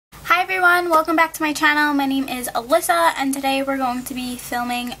everyone, welcome back to my channel. My name is Alyssa and today we're going to be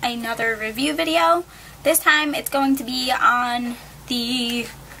filming another review video. This time it's going to be on the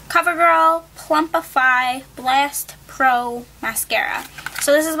COVERGIRL Plumpify Blast Pro Mascara.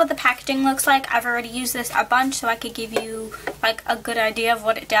 So this is what the packaging looks like. I've already used this a bunch so I could give you like a good idea of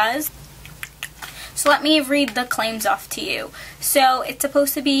what it does. So let me read the claims off to you. So it's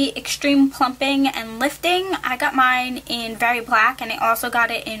supposed to be extreme plumping and lifting. I got mine in very black and I also got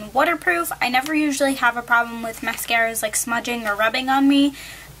it in waterproof. I never usually have a problem with mascaras like smudging or rubbing on me,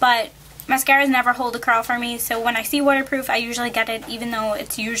 but mascaras never hold a curl for me, so when I see waterproof I usually get it even though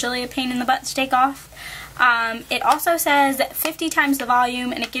it's usually a pain in the butt to take off. It also says 50 times the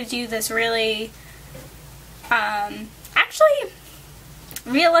volume and it gives you this really actually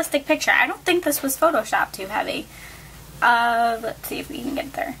realistic picture. I don't think this was photoshopped too heavy. Let's see if we can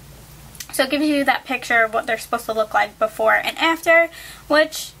get there. So it gives you that picture of what they're supposed to look like before and after,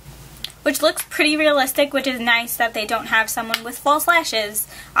 which looks pretty realistic, which is nice that they don't have someone with false lashes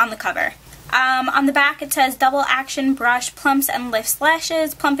on the cover. On the back it says double action brush plumps and lifts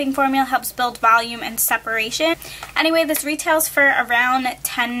lashes. Plumping formula helps build volume and separation. Anyway, this retails for around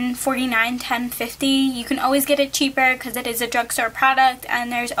 $10.49, $10.50. You can always get it cheaper because it is a drugstore product and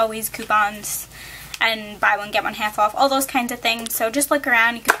there's always coupons and buy one get one half off, all those kinds of things. So just look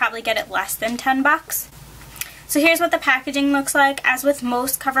around, you could probably get it less than 10 bucks. So here's what the packaging looks like. As with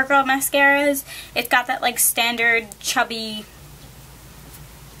most COVERGIRL mascaras, it's got that like standard chubby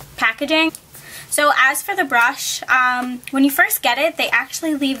packaging. So as for the brush, when you first get it, they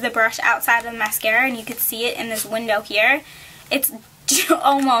actually leave the brush outside of the mascara and you can see it in this window here. It's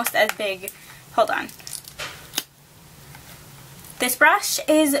almost as big. Hold on. This brush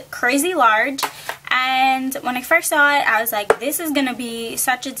is crazy large, and when I first saw it I was like, this is going to be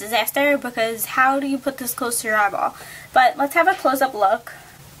such a disaster because how do you put this close to your eyeball? But let's have a close-up look.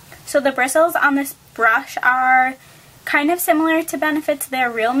 So the bristles on this brush are kind of similar to Benefit's Their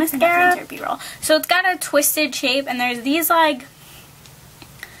Real mascara. So it's got a twisted shape and there's these like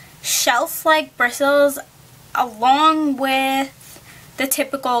shelf-like bristles along with the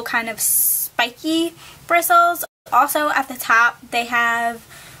typical kind of spiky bristles. Also at the top they have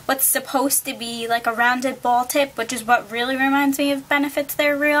what's supposed to be like a rounded ball tip, which is what really reminds me of Benefit's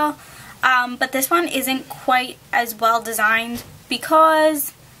Their Real. But this one isn't quite as well designed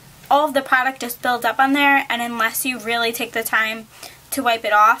because all of the product just builds up on there, and unless you really take the time to wipe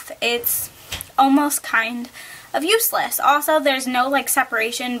it off, it's almost kind of useless. Also, there's no like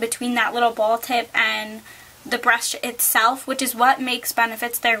separation between that little ball tip and the brush itself, which is what makes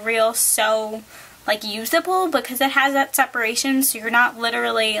Benefit's Their Real so like usable, because it has that separation so you're not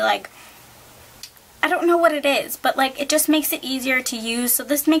literally like, I don't know what it is, but like it just makes it easier to use, so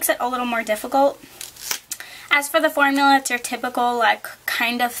this makes it a little more difficult. As for the formula, it's your typical like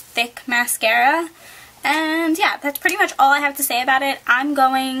kind of thick mascara, and yeah, that's pretty much all I have to say about it. I'm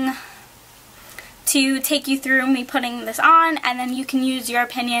going to take you through me putting this on, and then you can use your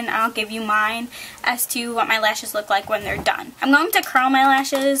opinion and I'll give you mine as to what my lashes look like when they're done. I'm going to curl my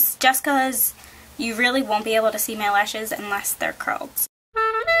lashes just because you really won't be able to see my lashes unless they're curled.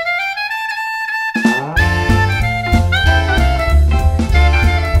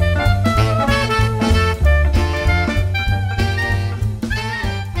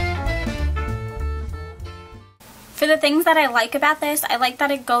 For the things that I like about this, I like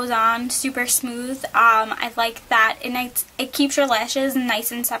that it goes on super smooth. I like that it keeps your lashes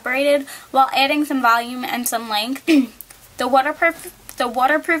nice and separated while adding some volume and some length. The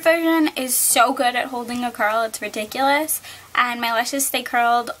waterproof version is so good at holding a curl, it's ridiculous. And my lashes stay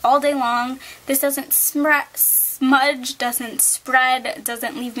curled all day long. This doesn't smudge, doesn't spread,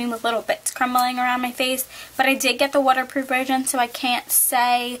 doesn't leave me with little bits crumbling around my face. But I did get the waterproof version, so I can't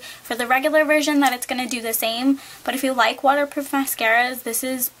say for the regular version that it's going to do the same. But if you like waterproof mascaras, this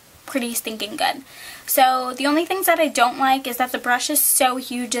is pretty stinking good. So the only things that I don't like is that the brush is so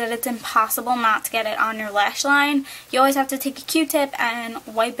huge that it's impossible not to get it on your lash line. You always have to take a Q-tip and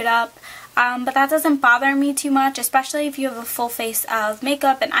wipe it up. But that doesn't bother me too much, especially if you have a full face of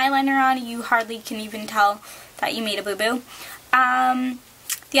makeup and eyeliner on. You hardly can even tell that you made a boo-boo.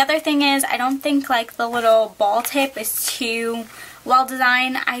 The other thing is, I don't think like the little ball tip is too well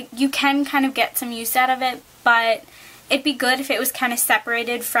designed. You can kind of get some use out of it, but it'd be good if it was kind of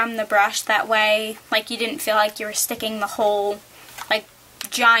separated from the brush. That way, like, you didn't feel like you were sticking the whole like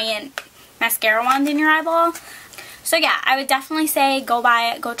giant mascara wand in your eyeball. So yeah, I would definitely say go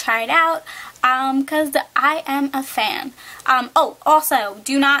buy it, go try it out, because I am a fan. Oh, also,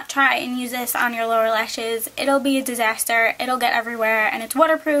 do not try and use this on your lower lashes. It'll be a disaster, it'll get everywhere, and it's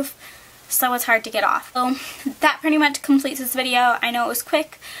waterproof, so it's hard to get off. So that pretty much completes this video. I know it was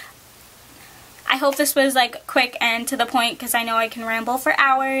quick, I hope this was like quick and to the point because I know I can ramble for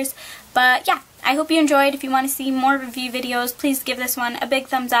hours. But yeah, I hope you enjoyed. If you want to see more review videos, please give this one a big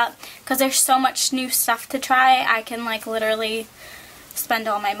thumbs up because there's so much new stuff to try. I can like literally spend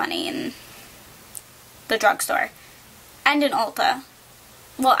all my money in the drugstore and in Ulta.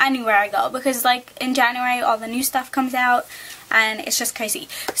 Well, anywhere I go, because like in January all the new stuff comes out and it's just crazy.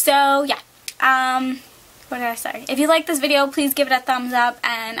 So yeah, what did I say? If you like this video, please give it a thumbs up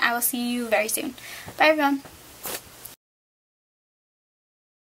and I will see you very soon. Bye everyone.